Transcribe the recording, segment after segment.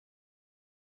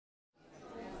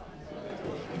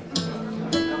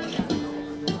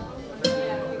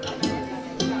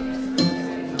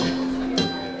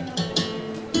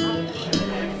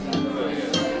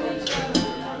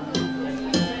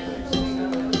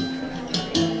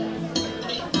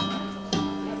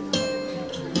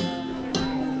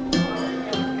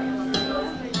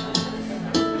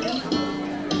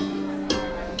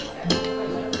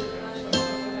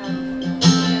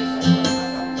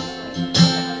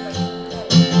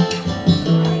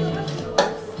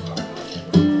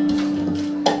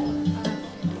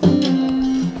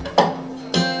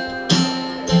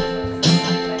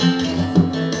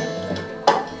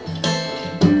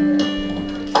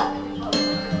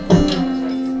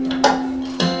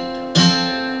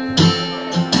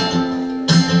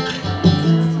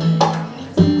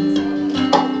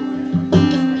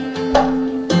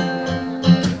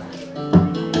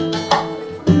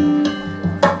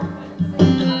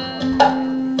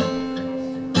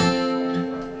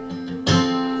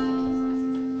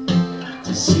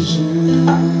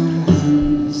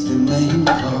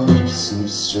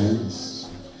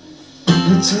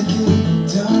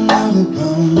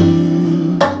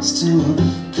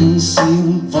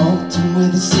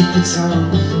secrets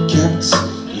are kept,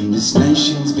 and this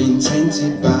nation's been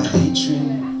tainted by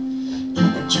hatred.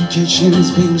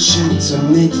 Education's been shaped to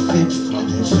make fit for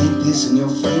their fakeness and your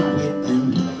fate wit,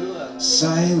 and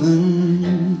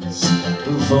silence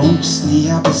provokes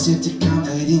the opposite to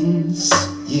confidence.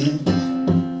 Yeah.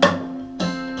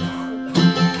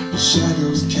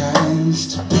 Shadows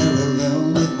cast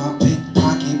parallel with my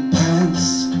pickpocket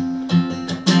past,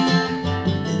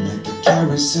 and like a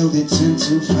carousel they turn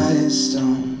to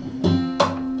firestone.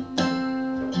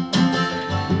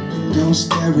 And Ghost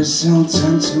Carousel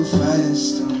turn to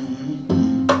firestone.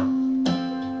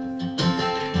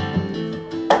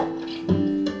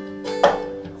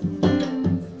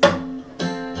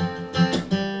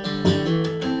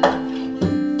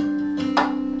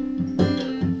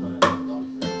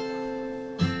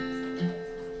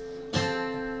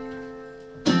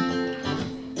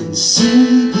 And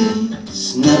see,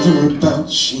 it's never about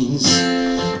she's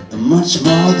much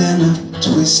more than a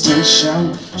twist and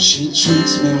shout. She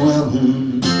treats me well,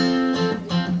 and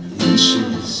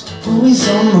she's always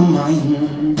on my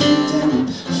mind, and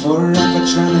forever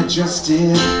trying to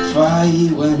justify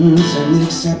when's an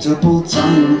acceptable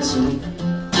time to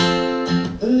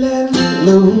let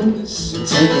loose,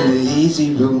 taking the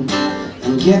easy route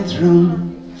and get through.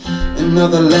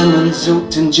 Another lemon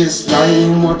soaked and just lie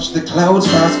and watch the clouds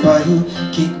pass by.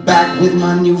 Kick back with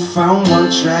my newfound one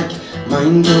track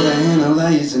mind over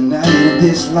analyzing I live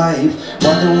this life.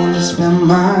 Why do I want to spend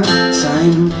my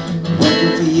time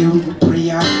waiting for you,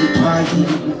 preoccupied,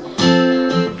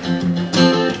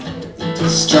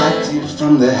 distracted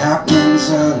from the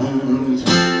happenings of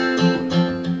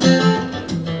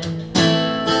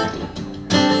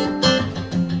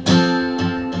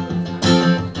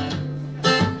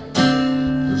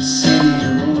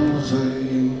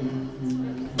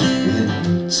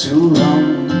two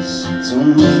wrongs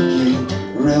don't make it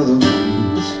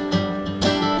relevant.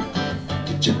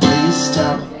 Could you please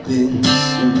stop this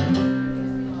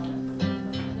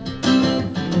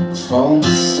false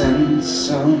sense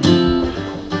of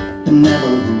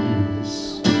benevolence?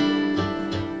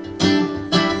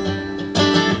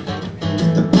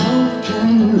 The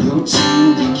broken routine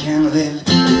they can't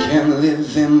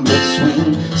live in between.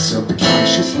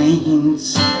 Subconscious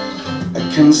needs I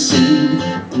concede,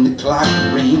 and the clock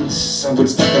reads, so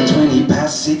it's stuck on 20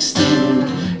 past 16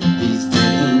 these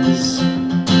days.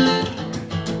 And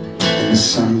the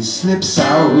sun slips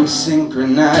out,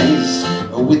 synchronized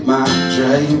with my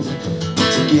drive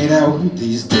to get out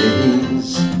these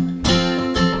days.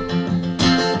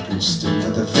 Just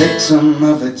another victim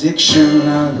of addiction,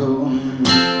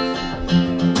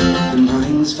 the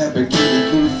mind's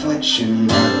fabricated inflection.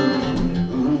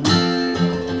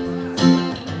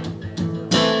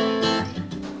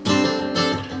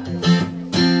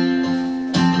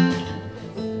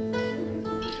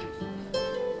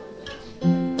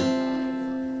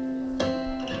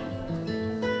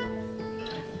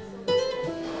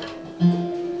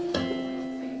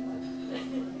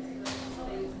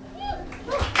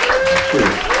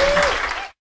 Cool.